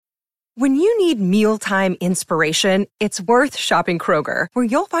When you need mealtime inspiration, it's worth shopping Kroger, where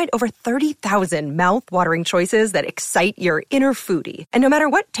you'll find over 30,000 mouth-watering choices that excite your inner foodie. And no matter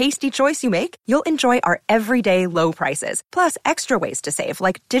what tasty choice you make, you'll enjoy our everyday low prices, plus extra ways to save,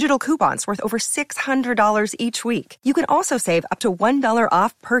 like digital coupons worth over $600 each week. You can also save up to $1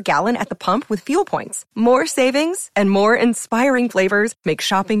 off per gallon at the pump with fuel points. More savings and more inspiring flavors make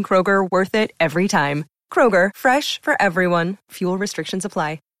shopping Kroger worth it every time. Kroger, fresh for everyone. Fuel restrictions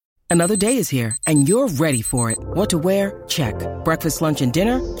apply. Another day is here, and you're ready for it. What to wear? Check. Breakfast, lunch, and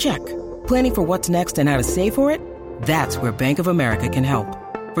dinner? Check. Planning for what's next and how to save for it? That's where Bank of America can help.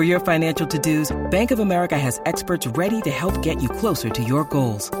 For your financial to-dos, Bank of America has experts ready to help get you closer to your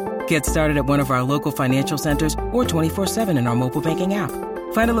goals. Get started at one of our local financial centers or 24/7 in our mobile banking app.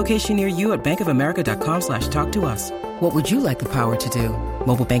 Find a location near you at bankofamerica.com/talktous. What would you like the power to do?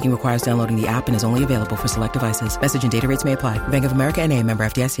 Mobile banking requires downloading the app and is only available for select devices. Message and data rates may apply. Bank of America N.A., member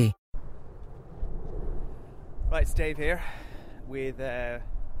FDIC. Right, it's Dave here with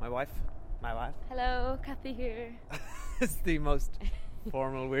my wife. Hello, Kathy here. It's the most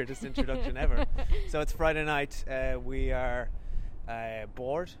formal, weirdest introduction ever. So it's Friday night. We are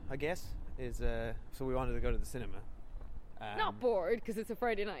bored, I guess. So we wanted to go to the cinema. Not bored, because it's a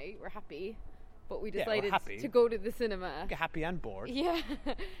Friday night. We're happy. But we decided happy. to go to the cinema. Get happy and bored. Yeah.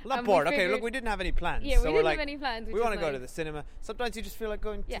 Well, not bored. Okay, look, we didn't have any plans. Yeah, we so didn't we're have any plans. We want to go to the cinema. Sometimes you just feel like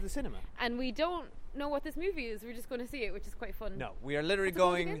going to the cinema. And we don't know what this movie is. We're just going to see it, which is quite fun. No, we are literally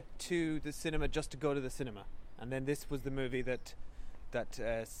going to the cinema just to go to the cinema. And then this was the movie that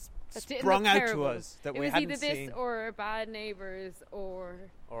sprung out to us that we hadn't seen. It was either this or Bad Neighbours or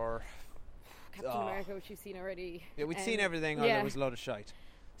Captain America, which you've seen already. Yeah, we'd seen everything, or there was a load of shite.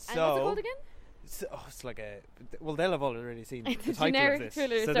 So, and what's it called again? It's like they'll have already seen it's the a title generic of this,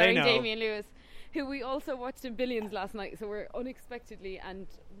 thriller so starring they know. Damian Lewis, who we also watched in Billions last night, so we're unexpectedly and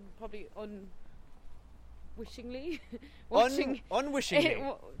probably unwishingly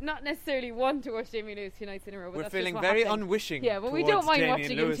unwishingly not necessarily want to watch Damian Lewis 2 nights in a row, but we're that's feeling just very happened. unwishing. Yeah, but we don't mind Damian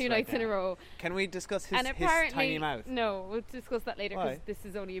watching Lewis him 2 nights in a row. Can we discuss his tiny mouth? No, we'll discuss that later, because this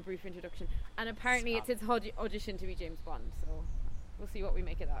is only a brief introduction. And apparently it's his audition to be James Bond, so we'll see what we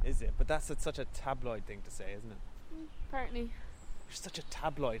make of that. Is it? But that's such a tabloid thing to say, isn't it? Apparently. You're such a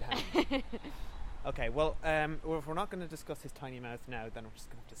tabloid hand. Okay, well, if we're not going to discuss his tiny mouth now, then we're just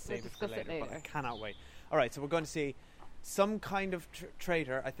going to have to save it for later. But I cannot wait. All right, so we're going to see some kind of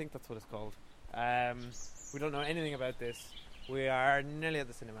Traitor. I think that's what it's called. We don't know anything about this. We are nearly at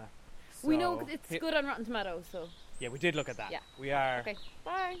the cinema. So we know it's good on Rotten Tomatoes, so... Yeah, we did look at that. Yeah. We are... Okay,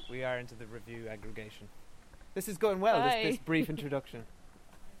 bye. We are into the review aggregation. This is going well, this brief introduction.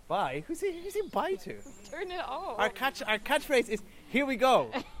 Bye? Who's he bye to? Turn it off. Our catchphrase is, here we go.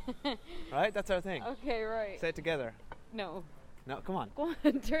 Right? That's our thing. Okay, right. Say it together. No, come on. Go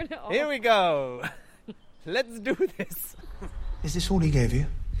on, turn it off. Here we go. Let's do this. Is this all he gave you?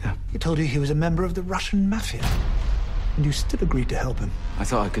 Yeah. He told you he was a member of the Russian mafia. And you still agreed to help him. I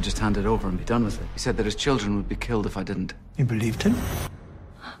thought I could just hand it over and be done with it. He said that his children would be killed if I didn't. You believed him?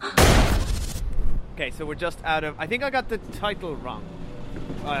 Okay, so we're just out of... I think I got the title wrong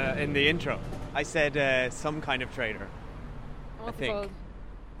in the intro. I said some kind of traitor. What's it called?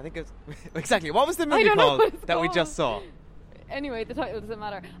 I think it's... Exactly. What was the movie called that we just saw? Anyway, the title doesn't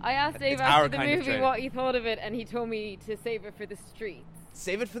matter. I asked Dave after the movie what he thought of it, and he told me to save it for the streets.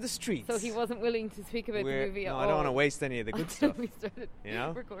 Save it for the streets. So he wasn't willing to speak about the movie at all. No, I don't want to waste any of the good stuff. We started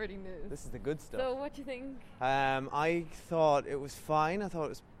recording this. This is the good stuff. So what do you think? I thought it was fine. I thought it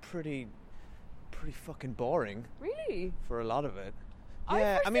was pretty fucking boring. Really? For a lot of it.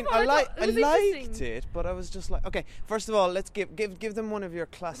 Yeah, I mean, I liked it, but I was just like, okay. First of all, let's give them one of your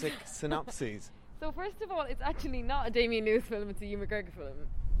classic synopses. So first of all, it's actually not a Damian Lewis film; it's a Ewan McGregor film.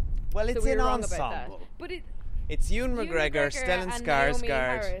 Well, it's an ensemble. But it's Ewan McGregor, Stellan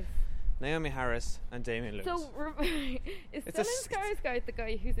Skarsgård, Naomi Harris, and Damian Lewis. So is Stellan Skarsgård the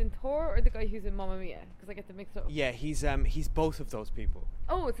guy who's in Thor or the guy who's in Mamma Mia? Because I get them mixed up. Yeah, he's both of those people.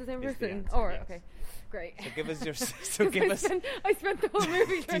 Oh, it's the same person. Okay, great. So give us your. I spent the whole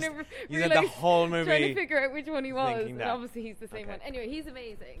movie trying to figure out which one he was, and obviously he's the same one. Anyway, he's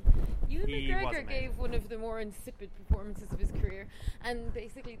amazing. Ewan McGregor gave one of the more insipid performances of his career, and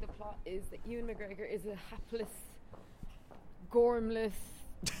basically the plot is that Ewan McGregor is a hapless, gormless,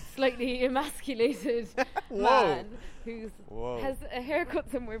 slightly emasculated man who has a haircut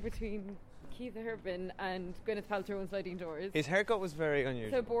somewhere between Keith Urban and Gwyneth Paltrow in Sliding Doors. His haircut was very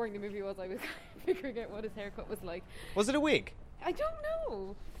unusual. How boring the movie was, I was figuring out what his haircut was like. Was it a wig? I don't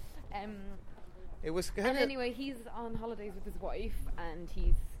know. It was. And anyway, he's on holidays with his wife, and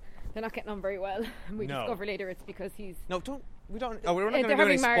they're not getting on very well. And we discover later it's because he's... No, don't We don't. Oh, we're not going to do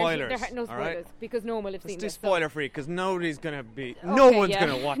any spoilers. No spoilers because no one will have seen this. Let's do spoiler free because nobody's going to be. No one's going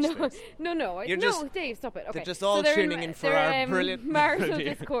to watch this. No, Dave, stop it. Okay. They're just all tuning in for our brilliant marital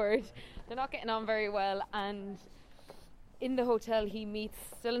discord. They're not getting on very well, and in the hotel he meets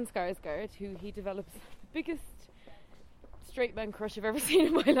Stellan Skarsgård, who he develops the biggest straight man crush I've ever seen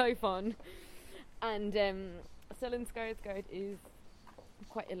in my life on. And Stellan Skarsgård is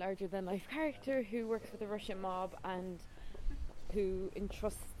quite a larger than life character who works for the Russian mob and who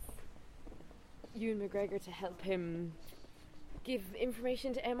entrusts Ewan McGregor to help him give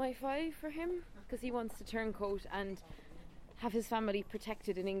information to MI5 for him because he wants to turncoat and have his family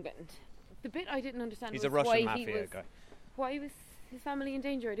protected in England. The bit I didn't understand was a Russian mafia guy. Why was his family in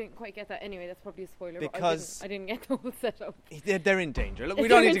danger? I didn't quite get that. Anyway, that's probably a spoiler. Because I didn't get the whole setup. They're in danger. Look, we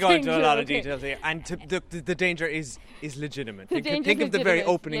don't need to go into a lot of details here. And the danger is legitimate. Think of the very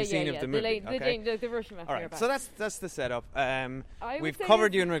opening scene of the movie. The Russian mafia. All right, so that's the setup. We've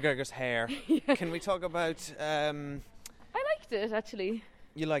covered Ewan McGregor's hair. Yeah. Can we talk about? I liked it actually.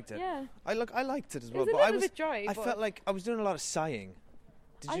 You liked it? Yeah. I liked it as well. It was a little bit dry. I felt like I was doing a lot of sighing.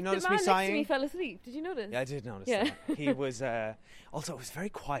 Did you notice me sighing? The man next to me fell asleep. Did you notice? Yeah, I did notice that. He was... also, it was very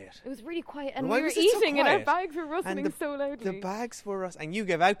quiet. It was really quiet. And we were eating and our bags were rustling so loudly. The bags were rustling. And you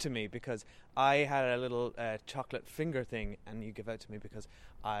gave out to me because I had a little chocolate finger thing and you gave out to me because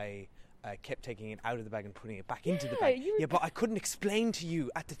I kept taking it out of the bag and putting it back into the bag. Yeah, but I couldn't explain to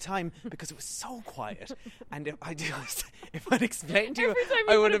you at the time because it was so quiet. And if I'd explained to you,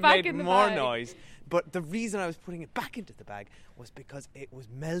 I would have made more noise. But the reason I was putting it back into the bag was because it was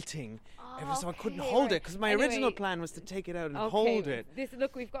melting. So I couldn't hold it because my original plan was to take it out and hold it.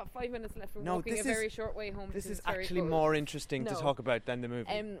 Look, we've got 5 minutes left. We're walking a very short way home. This is actually more interesting to talk about than the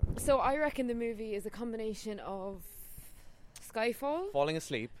movie. So I reckon the movie is a combination of Skyfall. Falling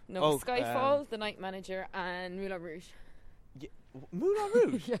asleep. No, Skyfall, The Night Manager, and Moulin Rouge. Yeah, Moulin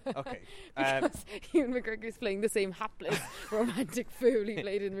Rouge? Yeah. Okay. Because Ewan McGregor's playing the same hapless romantic fool he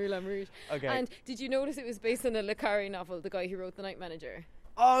played in Moulin Rouge. Okay. And did you notice it was based on a Le Carré novel, the guy who wrote The Night Manager?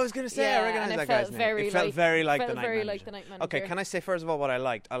 Oh, I was going to say, I recognise that guy's name. It felt very like The Night Manager. Okay, can I say first of all what I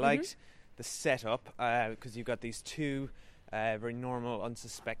liked? I liked the setup because you've got these two very normal,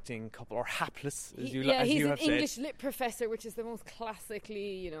 unsuspecting couple, or hapless, as you have said. He's an English lit professor, which is the most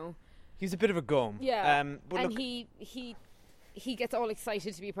classically, He's a bit of a gum. Yeah, and he gets all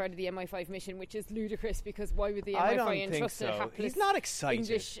excited to be part of the MI5 mission, which is ludicrous because why would the MI5 entrust a hapless He's not excited.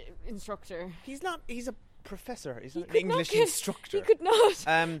 English instructor? He's not. He's a professor. He's an English instructor. He could not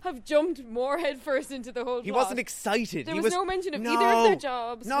have jumped more headfirst into the whole plot. He wasn't excited. There was no mention of either of their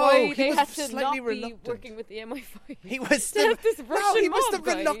jobs. Why they had to not be working with the MI5. He was the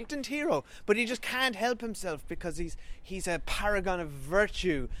reluctant hero, but he just can't help himself because he's a paragon of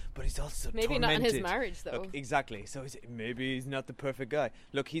virtue, but he's also maybe tormented. Not in his marriage though. Look, exactly. So maybe he's not the perfect guy.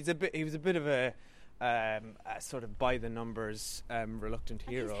 Look, he was a bit of a sort of by the numbers reluctant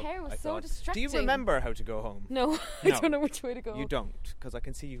hero. His hair was so distracting. Do you remember how to go home? No, I don't know which way to go. You don't, because I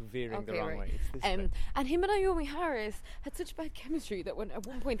can see you veering the wrong way. It's this way. And him and Naomi Harris had such bad chemistry that when at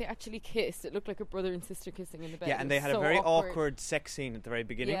one point they actually kissed, it looked like a brother and sister kissing in the bed. Yeah, and they had a very awkward sex scene at the very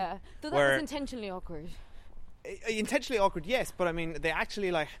beginning. Yeah, though that was intentionally awkward. Intentionally awkward, yes, but I mean they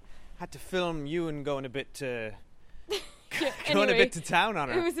actually had to film Ewan going a bit to. Going a bit to town on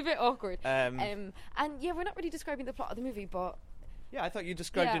her. It was a bit awkward. And we're not really describing the plot of the movie, but yeah, I thought you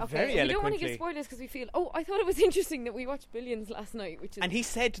described it very eloquently. We don't want to give spoilers because we feel. I thought it was interesting that we watched Billions last night, and he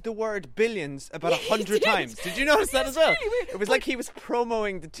said the word billions about 100 times. Did you notice that as well? Really it was like he was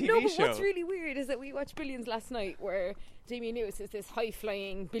promoting the TV show. No, but what's really weird is that we watched Billions last night, where Damien Lewis is this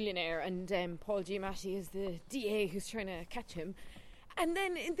high-flying billionaire, and Paul Giamatti is the DA who's trying to catch him, and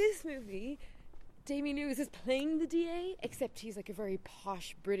then in this movie. Damien Lewis is playing the DA, except he's like a very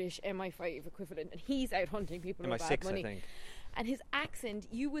posh British MI5 equivalent, and he's out hunting people with bad money. I think. And his accent,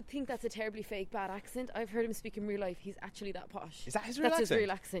 you would think that's a terribly fake bad accent. I've heard him speak in real life. He's actually that posh. Is that his real accent? That's his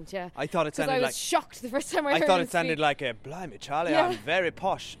real accent, yeah. I thought it sounded like... I was shocked the first time I heard him thought it sounded like a, blimey, Charlie, I'm very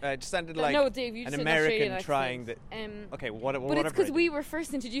posh. It sounded like Dave, you an American trying the... okay, whatever. But it's because we were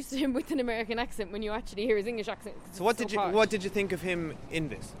first introduced to him with an American accent when you actually hear his English accent. So what did you think of him in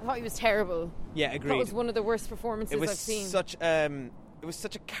this? I thought he was terrible. Yeah, agreed. That was one of the worst performances I've seen. It was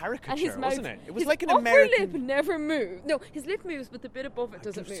such a caricature, and his mouth, wasn't it? It was like an American... His upper lip never moved. No, his lip moves, but the bit above it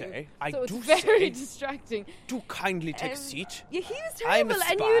doesn't move. So it's very distracting. Do kindly take a seat. Yeah, he was terrible,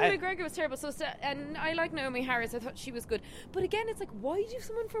 and Ewan McGregor was terrible. And I like Naomi Harris. I thought she was good. But again, it's like, why do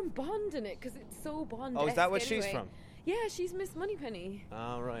someone from Bond in it? Because it's so Bond-esque. Oh, is that what she's from? Yeah, she's Miss Moneypenny.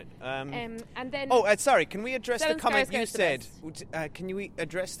 Oh, right. And then... sorry, can we address the comment you said? Can we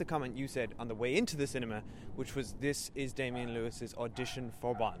address the comment you said on the way into the cinema, which was, this is Damian Lewis's audition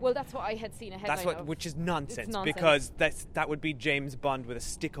for Bond? Well, that's what I had seen a headline of. Which is nonsense, because that would be James Bond with a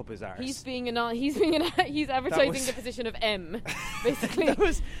stick up his arse. He's advertising the position of M, basically.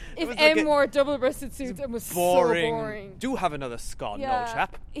 If M like wore double-breasted suits and was boring. So boring. Do have another Scott, no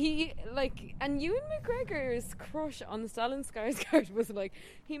chap. And Ewan McGregor's crush on Stellan Skarsgård was like,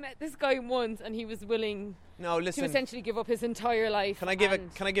 he met this guy once and he was willing to essentially give up his entire life. Can I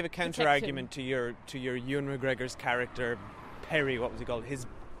give a counter argument to your Ewan McGregor's character, Perry? What was he called? His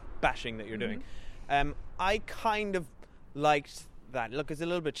bashing that you're doing. I kind of liked that. Look, it's a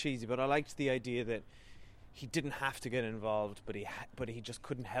little bit cheesy, but I liked the idea that he didn't have to get involved, but he just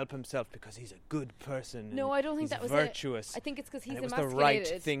couldn't help himself because he's a good person. No, I don't think that was virtuous. I think it's because he's it was emasculated.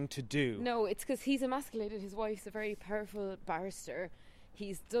 the right thing to do. No, it's because he's emasculated. His wife's a very powerful barrister.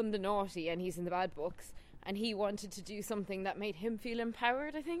 He's done the naughty and he's in the bad books, and he wanted to do something that made him feel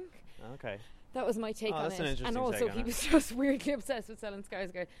empowered, I think. Okay. That was my take on that's it. An interesting and also, take on he was just weirdly obsessed with Stellan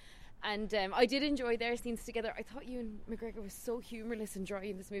Skarsgård. And I did enjoy their scenes together. I thought Ewan McGregor was so humorless and dry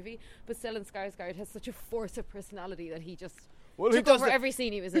in this movie, but Stellan Skarsgård has such a force of personality that he just took over every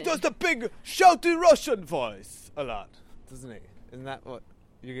scene he was in. He does the big shouty Russian voice a lot, doesn't he? Isn't that what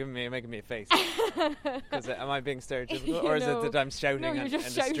you're making me a face? Because am I being stereotypical, or is it that I'm shouting? No, you're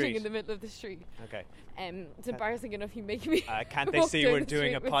just shouting street? In the middle of the street. Okay. It's embarrassing enough you make me. Can't they see we're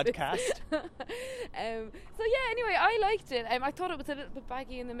doing a podcast? Anyway, I liked it. I thought it was a little bit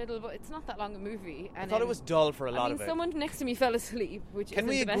baggy in the middle, but it's not that long a movie. And I thought it was dull for a lot of it. Someone next to me fell asleep, which can isn't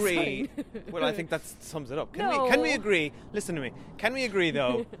we the agree? Best sign. Well, I think that sums it up. Can we agree? Listen to me. Can we agree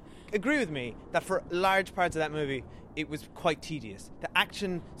though? Agree with me that for large parts of that movie, it was quite tedious. The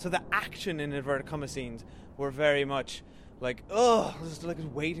action in inverted comma scenes were very much like, just like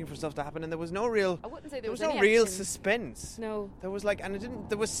waiting for stuff to happen, and there was no real. I wouldn't say there was no any real action. suspense. No, there was like, and it didn't.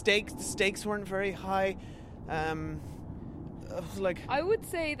 There was stakes. The stakes weren't very high. I would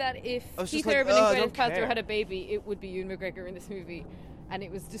say that if Keith Urban and Gwyneth Paltrow had a baby, it would be Ewan McGregor in this movie, and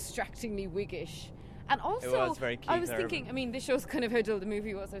it was distractingly wiggish. And also, it was very I was thinking, I mean, this shows kind of how dull the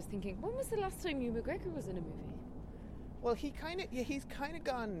movie was. I was thinking, when was the last time Ewan McGregor was in a movie? Well, he's kind of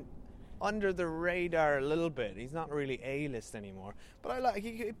gone under the radar a little bit. He's not really A-list anymore. But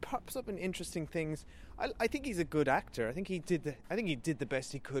he pops up in interesting things. I think he's a good actor. I think he did the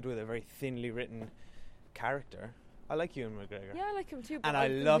best he could with a very thinly written character. I like Ewan McGregor. Yeah, I like him too. But and I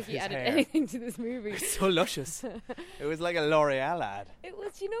love his added hair. Anything to this movie. It's so luscious. It was like a L'Oreal ad. It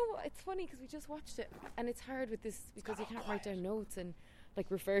was. You know, it's funny because we just watched it, and it's hard with this because you can't write down notes and like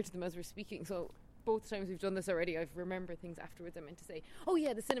refer to them as we're speaking. So both times we've done this already, I've remembered things afterwards. I meant to say, oh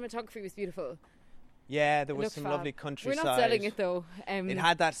yeah, the cinematography was beautiful. Yeah, there was some lovely countryside. We're not selling it though. It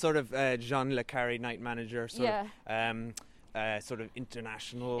had that sort of Jean Le Carré Night Manager sort of sort of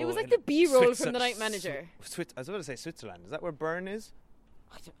international. It was like the B-roll from The Night Manager. I was about to say Switzerland. Is that where Bern is?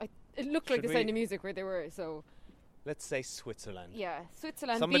 It looked like the Sound of Music where they were. So let's say Switzerland. Yeah,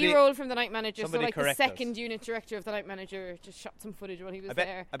 Switzerland. B-roll from The Night Manager. So like the second us. Unit director of The Night Manager just shot some footage while he was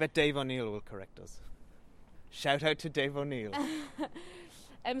there. I bet Dave O'Neill will correct us. Shout out to Dave O'Neill.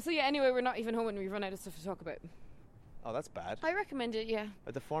 Anyway, we're not even home and we've run out of stuff to talk about. Oh, that's bad. I recommend it, yeah.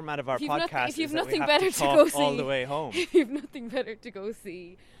 But the format of our podcast if you've is that nothing we have better to talk go see, all the way home. If you've nothing better to go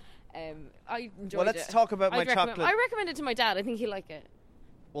see, I enjoyed it. Well, let's talk about my chocolate. I recommend it to my dad. I think he'll like it.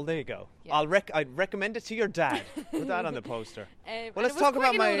 Well, there you go. Yeah. I'd recommend it to your dad. Put that on the poster. Well, let's talk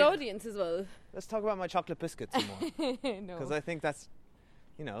about my audience as well. Let's talk about my chocolate biscuits some more. No, because I think that's,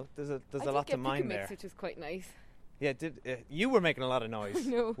 there's a lot to mine there. Which is quite nice. Yeah, you were making a lot of noise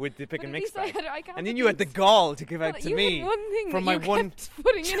with the pick and mix bag. And then you had the gall to give out to me from my one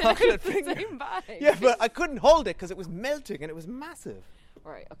chocolate finger. Same bag. Yeah, but I couldn't hold it because it was melting and it was massive.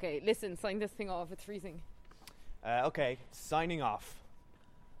 All right, okay, listen, sign this thing off. It's freezing. Okay, signing off.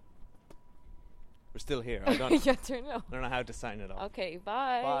 We're still here. I don't yeah, turn it off. I don't know how to sign it off. Okay,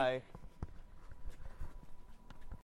 bye. Bye.